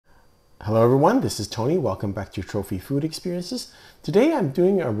Hello everyone, this is Tony. Welcome back to Trophy Food Experiences. Today I'm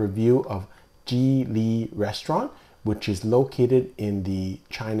doing a review of Xidi Restaurant, which is located in the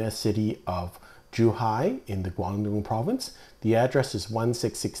China city of Zhuhai in the Guangdong Province. The address is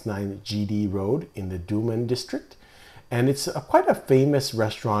 1669 Xidi Rd in the Doumen District. And it's quite a famous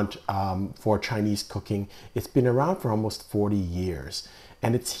restaurant for Chinese cooking. It's been around for almost 40 years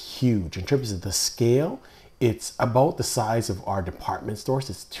and it's huge in terms of the scale. It's about the size of our department stores.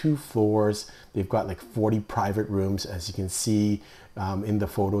 It's 2 floors. They've got like 40 private rooms. As you can see in the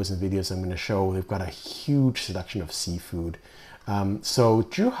photos and videos I'm going to show, they've got a huge selection of seafood. So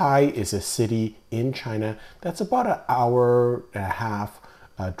Zhuhai is a city in China that's about an hour and a half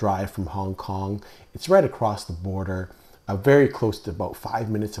drive from Hong Kong. It's right across the border, very close to about 5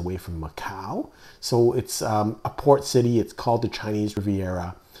 minutes away from Macau. So it's a port city. It's called the Chinese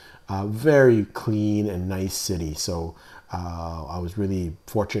Riviera. Very clean and nice city. So I was really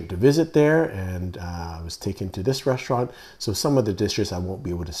fortunate to visit there, and I was taken to this restaurant. So some of the dishes I won't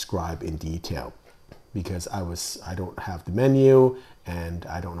be able to describe in detail because I don't have the menu and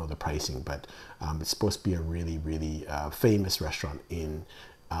I don't know the pricing, but it's supposed to be a really famous restaurant in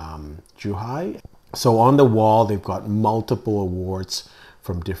Zhuhai. So on the wall they've got multiple awards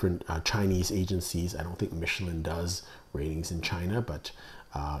from different Chinese agencies. I don't think Michelin does ratings in China, but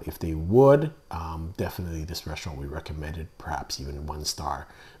if they would, definitely this restaurant we recommended, perhaps even 1-star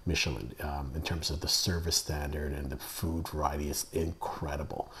Michelin. In terms of the service standard and the food variety is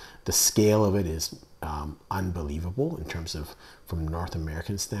incredible. The scale of it is unbelievable in terms of, from North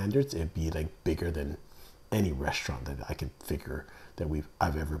American standards, it'd be like bigger than any restaurant that I could figure that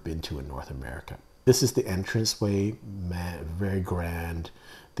I've ever been to in North America. This is the entranceway, very grand.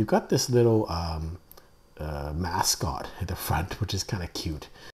 They've got this little mascot at the front, which is kind of cute.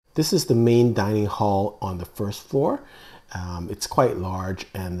 This is the main dining hall on the first floor. It's quite large,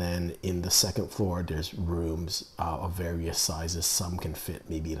 and then in the second floor there's rooms of various sizes. Some can fit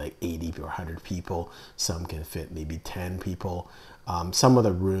maybe like 80 or 100 people. Some can fit maybe 10 people. Some of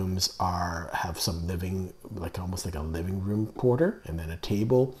the rooms have some living, almost like a living room quarter, and then a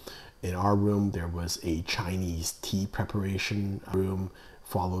table. In our room there was a Chinese tea preparation room,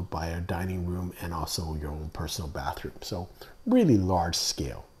 followed by a dining room and also your own personal bathroom. So really large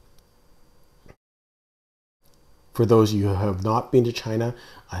scale. For those of you who have not been to China,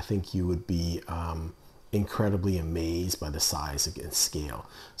 I think you would be incredibly amazed by the size and scale.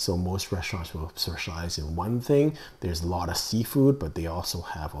 So most restaurants will specialize in one thing. There's a lot of seafood, but they also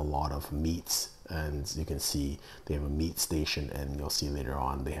have a lot of meats. And as you can see, they have a meat station, and you'll see later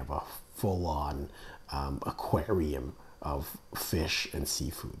on they have a full-on aquarium of fish and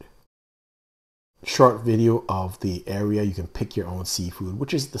seafood. Short video of the area. You can pick your own seafood,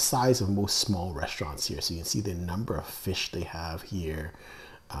 which is the size of most small restaurants here. So you can see the number of fish they have here.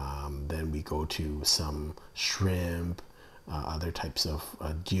 Then we go to some shrimp, other types of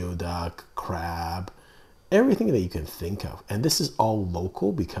geoduck, crab, everything that you can think of. And this is all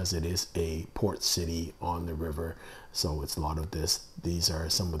local because it is a port city on the river. So it's a lot of this. These are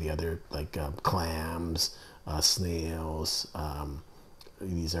some of the other clams, snails.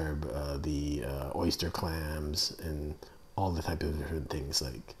 These are the oyster clams and all the type of different things.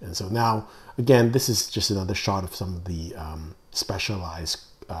 And so now, again, this is just another shot of some of the specialized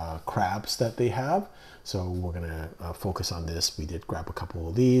crabs that they have. So we're gonna focus on this. We did grab a couple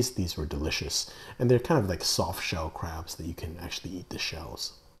of these. These were delicious, and they're kind of like soft shell crabs that you can actually eat the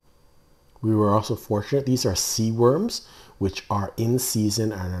shells. We were also fortunate. These are sea worms, which are in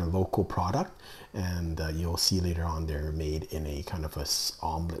season and a local product. And you'll see later on they're made in a kind of a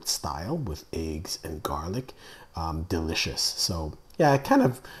omelet style with eggs and garlic. Delicious. So yeah, kind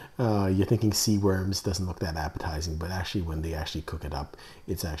of you're thinking sea worms doesn't look that appetizing, but actually when they actually cook it up,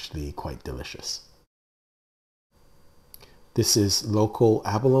 it's actually quite delicious. This is local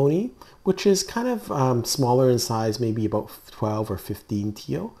abalone, which is kind of smaller in size, maybe about 12 or 15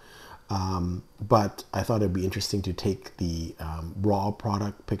 teal. But I thought it'd be interesting to take the raw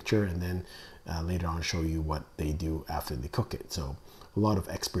product picture and then later on show you what they do after they cook it. So a lot of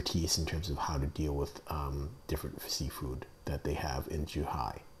expertise in terms of how to deal with different seafood that they have in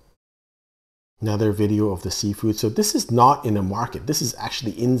Zhuhai. Another video of the seafood. So this is not in a market. This is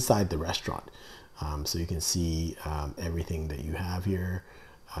actually inside the restaurant. So you can see everything that you have here.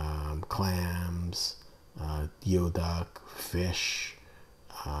 Clams, geoduck, fish.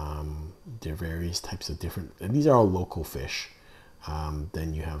 There are various types of different, and these are all local fish.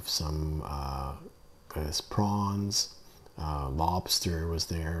 Then you have some prawns, lobster was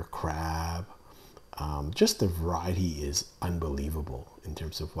there, crab. Just the variety is unbelievable in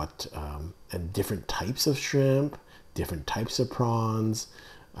terms of what, and different types of shrimp, different types of prawns,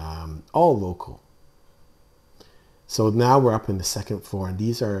 all local. So now we're up in the second floor, and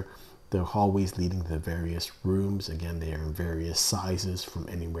these are the hallways leading to the various rooms. Again, they are in various sizes, from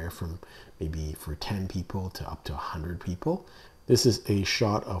anywhere from maybe for 10 people to up to 100 people. This is a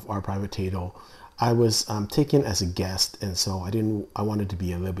shot of our private table. I was taken as a guest, and so I wanted to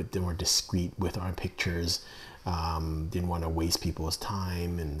be a little bit more discreet with our pictures. Didn't want to waste people's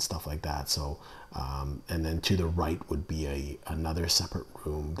time and stuff like that. So, and then to the right would be another separate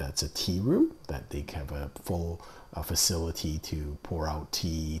room that's a tea room, that they have a full facility to pour out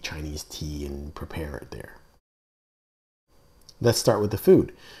tea, Chinese tea, and prepare it there. Let's start with the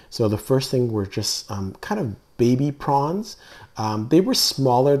food. So the first thing were just kind of baby prawns. They were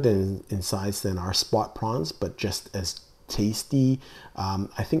smaller in size than our spot prawns, but just as tasty.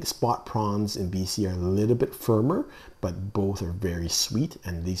 I think spot prawns in BC are a little bit firmer, but both are very sweet,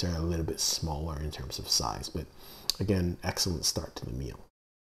 and these are a little bit smaller in terms of size. But again, excellent start to the meal.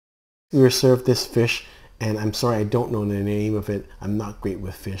 We were served this fish, and I'm sorry I don't know the name of it. I'm not great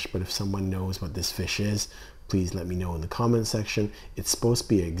with fish, but if someone knows what this fish is, please let me know in the comment section. It's supposed to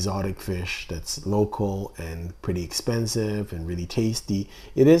be an exotic fish that's local and pretty expensive and really tasty.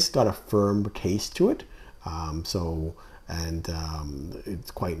 It is got a firm taste to it,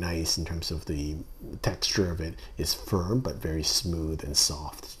 it's quite nice in terms of the texture of it. Is firm but very smooth and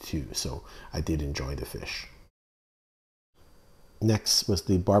soft too. So I did enjoy the fish. Next was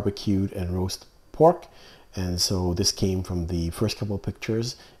the barbecued and roast pork, and so this came from the first couple of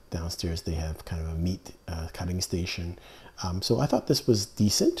pictures. Downstairs they have kind of a meat cutting station. So I thought this was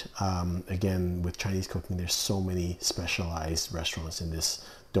decent. Again, with Chinese cooking, there's so many specialized restaurants in this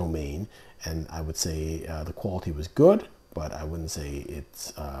domain, and I would say the quality was good, but I wouldn't say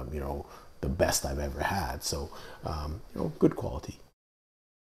it's the best I've ever had. So good quality.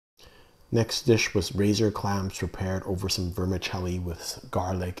 Next dish was razor clams prepared over some vermicelli with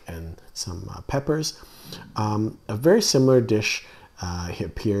garlic and some peppers. A very similar dish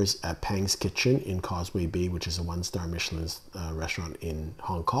appears at Pang's Kitchen in Causeway Bay, which is a 1-star Michelin restaurant in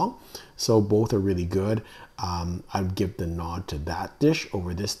Hong Kong. So both are really good. I'd give the nod to that dish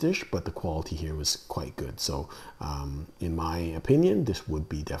over this dish, but the quality here was quite good. So in my opinion, this would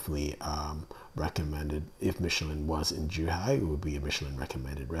be definitely recommended. If Michelin was in Zhuhai, it would be a Michelin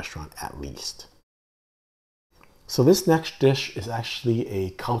recommended restaurant at least. So this next dish is actually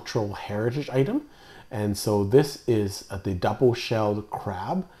a cultural heritage item. And so this is the double-shelled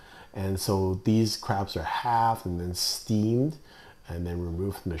crab. And so these crabs are halved and then steamed and then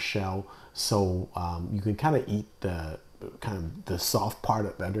removed from the shell. So you can kind of eat the soft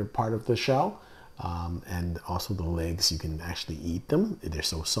part, the under part of the shell, and also the legs. You can actually eat them. They're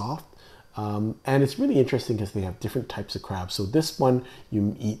so soft. And it's really interesting because they have different types of crabs. So this one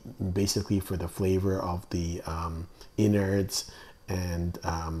you eat basically for the flavor of the innards and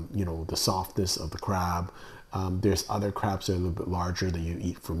the softness of the crab. There's other crabs that are a little bit larger that you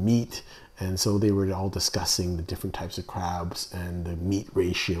eat for meat, and so they were all discussing the different types of crabs and the meat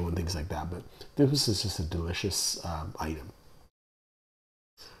ratio and things like that. But this is just a delicious item.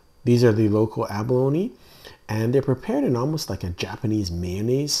 These are the local abalone, and they're prepared in almost like a Japanese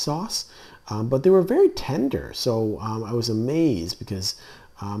mayonnaise sauce, but they were very tender. So I was amazed because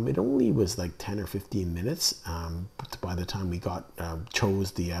it only was like 10 or 15 minutes by the time we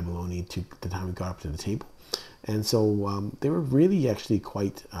chose the abalone to the time we got up to the table. And so they were really actually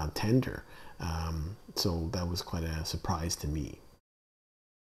quite tender. So that was quite a surprise to me.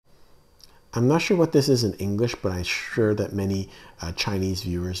 I'm not sure what this is in English, but I'm sure that many Chinese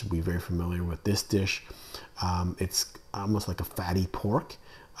viewers will be very familiar with this dish. It's almost like a fatty pork.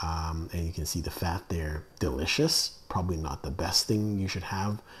 And you can see the fat there. Delicious. Probably not the best thing you should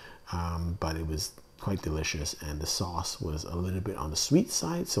have, but it was quite delicious, and the sauce was a little bit on the sweet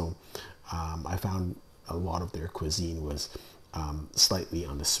side. So I found a lot of their cuisine was slightly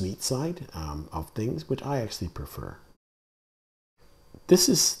on the sweet side of things, which I actually prefer. This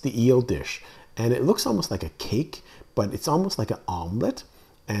is the eel dish, and it looks almost like a cake, but it's almost like an omelet,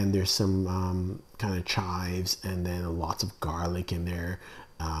 and there's some kind of chives and then lots of garlic in there.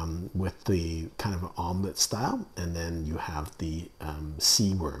 With the kind of an omelet style, and then you have the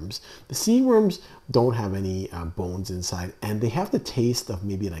sea worms. The sea worms don't have any bones inside, and they have the taste of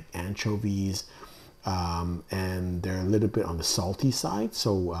maybe like anchovies, and they're a little bit on the salty side,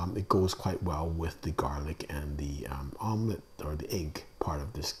 so it goes quite well with the garlic and the omelet or the egg part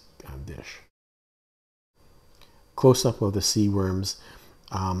of this dish. Close up of the sea worms.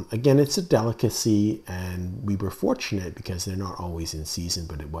 Again, it's a delicacy, and we were fortunate because they're not always in season,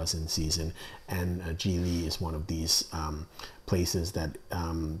 but it was in season. And Xidi is one of these places that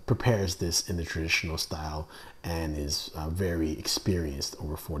prepares this in the traditional style and is very experienced,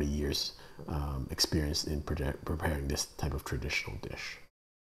 over 40 years experienced in preparing this type of traditional dish.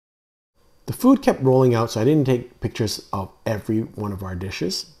 The food kept rolling out, so I didn't take pictures of every one of our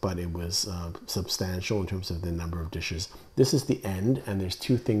dishes, but it was substantial in terms of the number of dishes. This is the end, and there's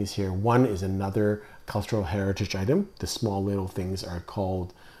two things here. One is another cultural heritage item. The small little things are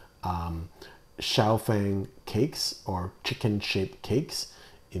called xiaofang cakes, or chicken-shaped cakes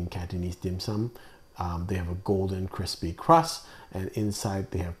in Cantonese dim sum. They have a golden crispy crust, and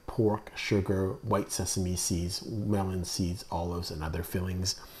inside they have pork, sugar, white sesame seeds, melon seeds, olives, and other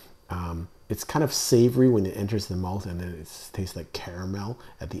fillings. It's kind of savory when it enters the mouth, and then it tastes like caramel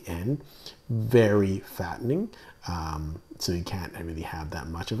at the end. Very fattening, so you can't really have that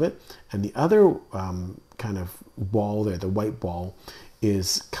much of it. And the other kind of ball there, the white ball,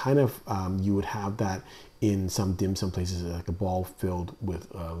 is kind of, you would have that in some dim sum places, like a ball filled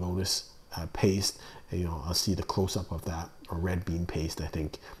with lotus paste. And, I'll see the close-up of that, or red bean paste, I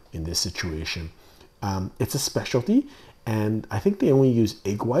think, in this situation. It's a specialty. And I think they only use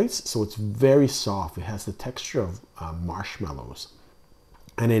egg whites, so it's very soft. It has the texture of marshmallows.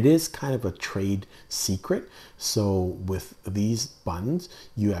 And it is kind of a trade secret. So with these buns,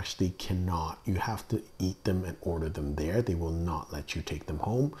 you actually cannot, you have to eat them and order them there. They will not let you take them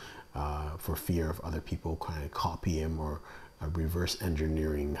home for fear of other people kind of copy them or reverse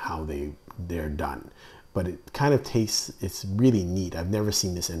engineering how they're done. But it kind of tastes, it's really neat. I've never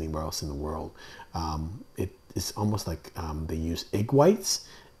seen this anywhere else in the world. It's almost like they use egg whites,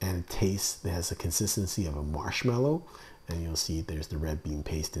 and it tastes, it has a consistency of a marshmallow, and you'll see there's the red bean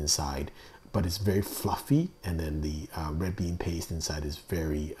paste inside, but it's very fluffy, and then the red bean paste inside is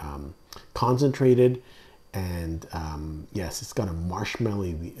very concentrated, and yes, it's got a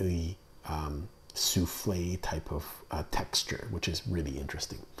marshmallowy souffle type of texture, which is really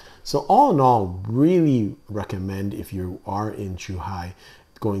interesting. So all in all, really recommend, if you are in Zhuhai,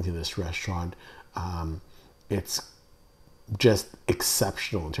 going to this restaurant. It's just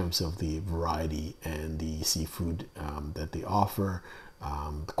exceptional in terms of the variety and the seafood that they offer.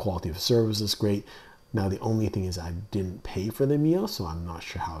 The quality of service is great. Now, the only thing is I didn't pay for the meal, so I'm not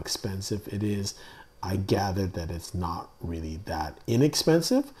sure how expensive it is. I gathered that it's not really that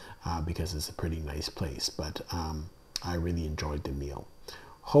inexpensive because it's a pretty nice place, but I really enjoyed the meal.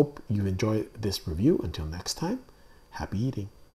 Hope you enjoyed this review. Until next time, happy eating.